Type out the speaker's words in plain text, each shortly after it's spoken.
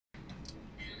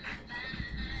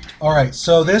Alright,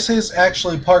 so this is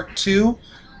actually part 2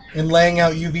 in laying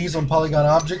out UVs on polygon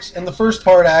objects. In the first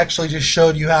part, I actually just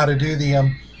showed you how to do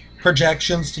the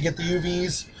projections to get the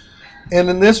UVs. And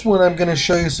in this one, I'm going to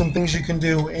show you some things you can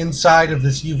do inside of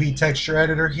this UV texture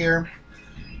editor here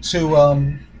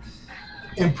to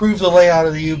improve the layout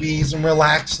of the UVs and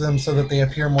relax them so that they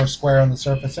appear more square on the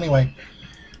surface. Anyway,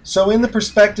 so in the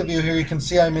perspective view here, you can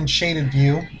see I'm in shaded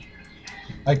view.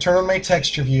 I turn on my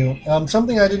texture view.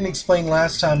 Something I didn't explain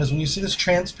last time is when you see this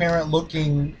transparent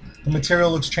looking, the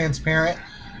material looks transparent,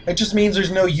 it just means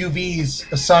there's no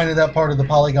UVs assigned to that part of the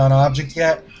polygon object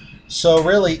yet. So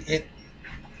really, it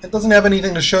doesn't have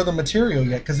anything to show the material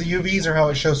yet, because the UVs are how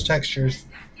it shows textures.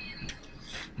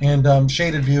 And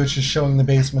shaded view, it's just showing the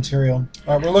base material.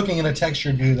 Alright, we're looking at a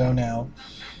textured view though now.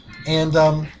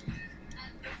 And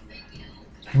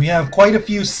we have quite a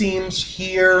few seams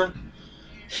here,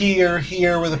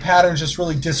 here, where the pattern's just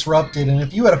really disrupted. And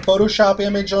if you had a Photoshop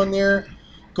image on there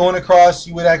going across,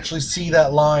 you would actually see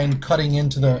that line cutting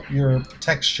into your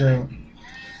texture. And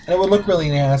it would look really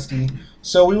nasty.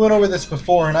 So we went over this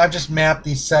before, and I've just mapped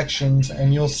these sections,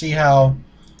 and you'll see how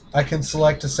I can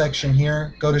select a section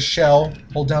here, go to shell,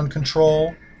 hold down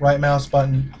Control, right mouse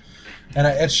button, and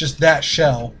it's just that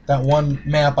shell, that one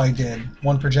map I did,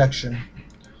 one projection.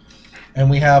 And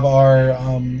we have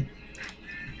our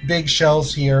big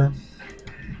shells here,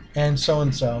 and so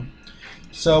and so.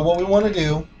 So what we want to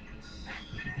do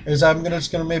is I'm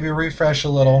just going to maybe refresh a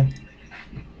little.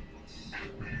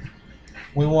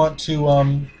 We want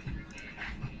to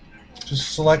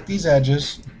just select these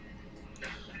edges,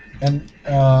 and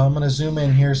I'm going to zoom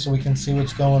in here so we can see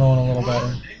what's going on a little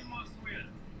better.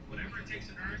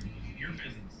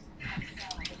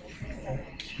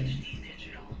 Okay.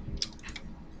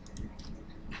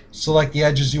 Select the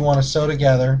edges you want to sew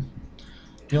together.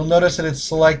 You'll notice that it's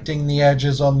selecting the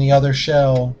edges on the other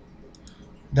shell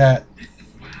that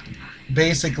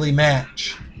basically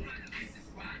match.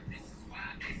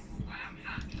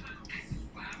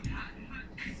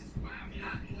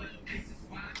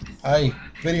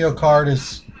 Video card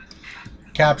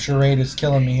capture rate is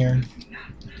killing me here.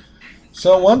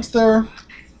 So once they're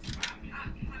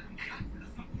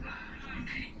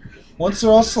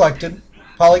all selected,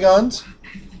 polygons,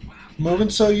 move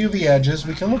and sew UV edges.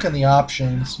 We can look in the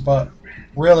options, but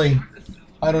really,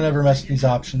 I don't ever mess with these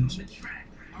options.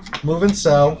 Move and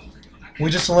sew. We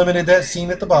just eliminated that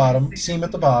seam at the bottom,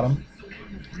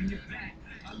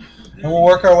 and we'll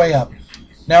work our way up.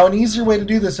 Now, an easier way to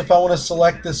do this, if I want to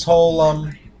select this whole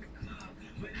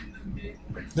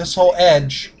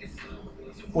edge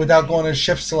without going to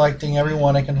shift selecting every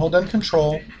one, I can hold down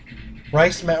Control,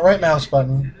 right mouse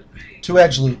button, to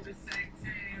edge loop.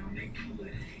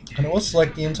 And it will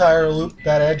select the entire loop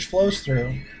that edge flows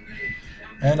through.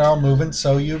 And I'll move and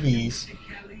sew UVs.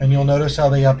 And you'll notice how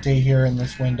they update here in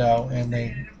this window and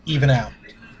they even out.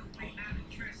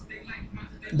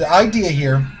 The idea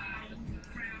here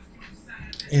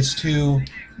is to...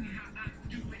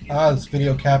 this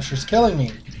video capture is killing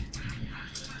me.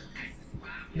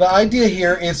 The idea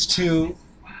here is to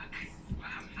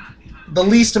the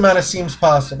least amount of seams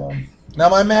possible. Now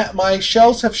my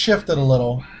shells have shifted a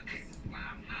little.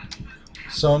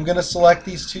 So I'm going to select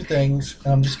these two things,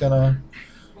 and I'm just going to,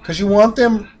 because you want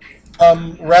them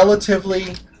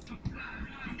relatively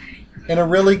in a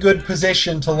really good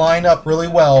position to line up really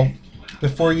well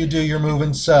before you do your move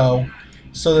and sew,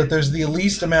 so that there's the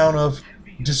least amount of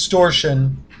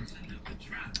distortion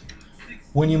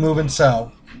when you move and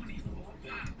sew.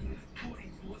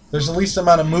 There's the least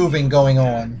amount of moving going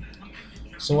on.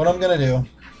 So what I'm going to do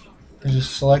is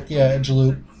just select the edge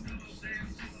loop.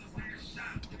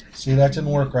 See, that didn't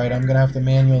work right. I'm going to have to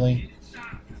manually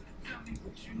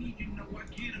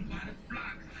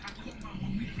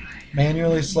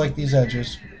select these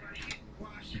edges.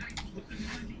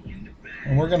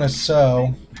 And we're going to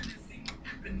sew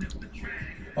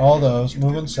all those,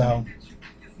 move and sew.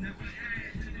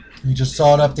 You just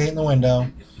saw it update in the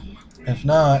window. If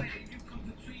not,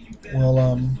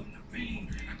 we'll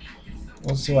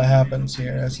see what happens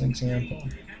here as an example.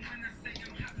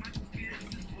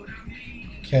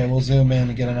 Okay, we'll zoom in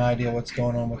to get an idea what's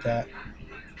going on with that.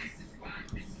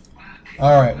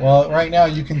 Alright, well, right now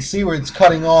you can see where it's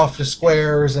cutting off the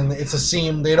squares, and it's a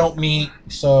seam. They don't meet,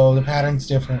 so the pattern's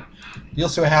different. You'll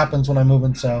see what happens when I move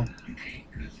and sew.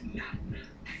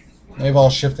 They've all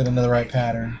shifted into the right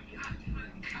pattern.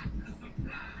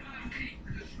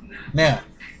 Now,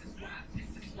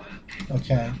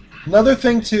 okay, another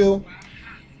thing too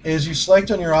is you select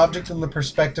on your object in the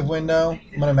perspective window.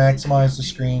 I'm going to maximize the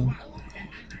screen.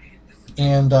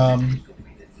 And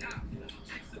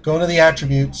go into the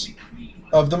attributes,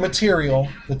 of the material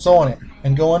that's on it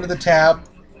and go under the tab.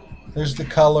 There's the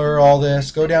color, all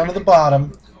this. Go down to the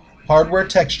bottom, hardware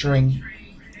texturing,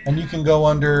 and you can go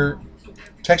under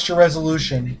texture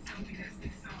resolution,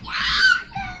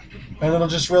 and it'll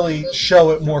just really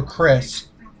show it more crisp.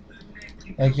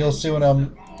 Like you'll see when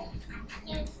I'm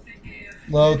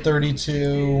low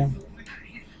 32.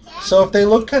 So if they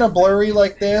look kind of blurry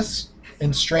like this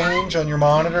and strange on your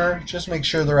monitor, just make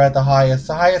sure they're at the highest.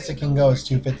 The highest it can go is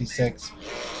 256.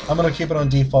 I'm going to keep it on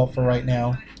default for right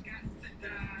now.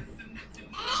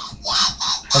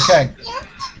 Okay.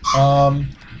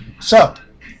 So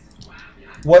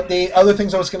what the other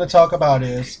things I was going to talk about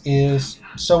is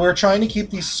so we're trying to keep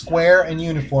these square and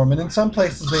uniform, and in some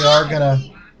places they are going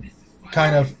to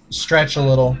kind of stretch a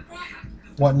little,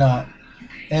 whatnot.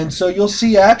 And so you'll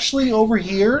see actually over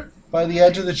here by the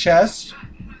edge of the chest,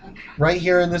 right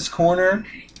here in this corner,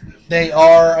 they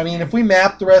are, I mean, if we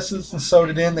map the rest of this and sewed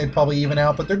it in, they'd probably even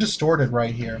out, but they're distorted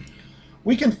right here.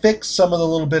 We can fix some of the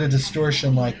little bit of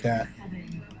distortion like that.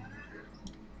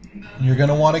 You're going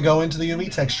to want to go into the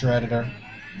UV texture editor.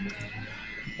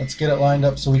 Let's get it lined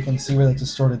up so we can see where the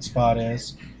distorted spot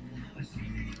is.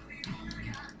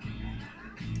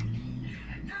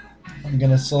 I'm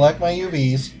going to select my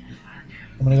UVs.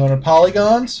 I'm going to go into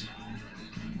polygons,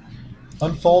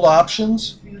 unfold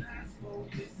options.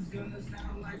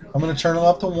 I'm going to turn them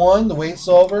up to 1, the weight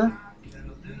solver.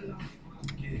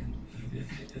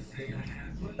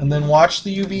 And then watch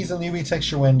the UVs in the UV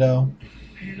texture window.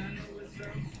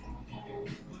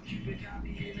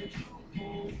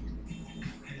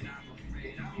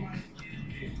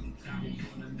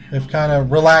 They've kind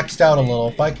of relaxed out a little.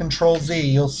 If I Control Z,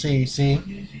 you'll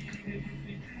see?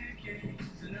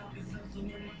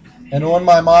 And on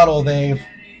my model, they've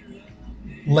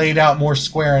laid out more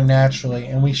square and naturally.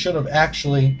 And we should have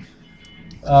actually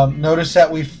noticed that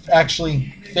we've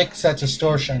actually fixed that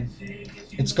distortion.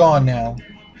 It's gone now.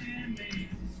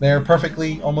 They're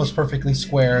perfectly, almost perfectly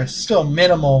square. It's still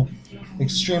minimal,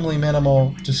 extremely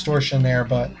minimal distortion there,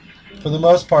 but for the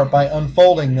most part, by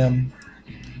unfolding them.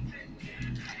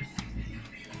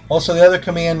 Also, the other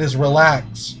command is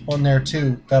relax on there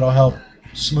too. That'll help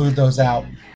smooth those out.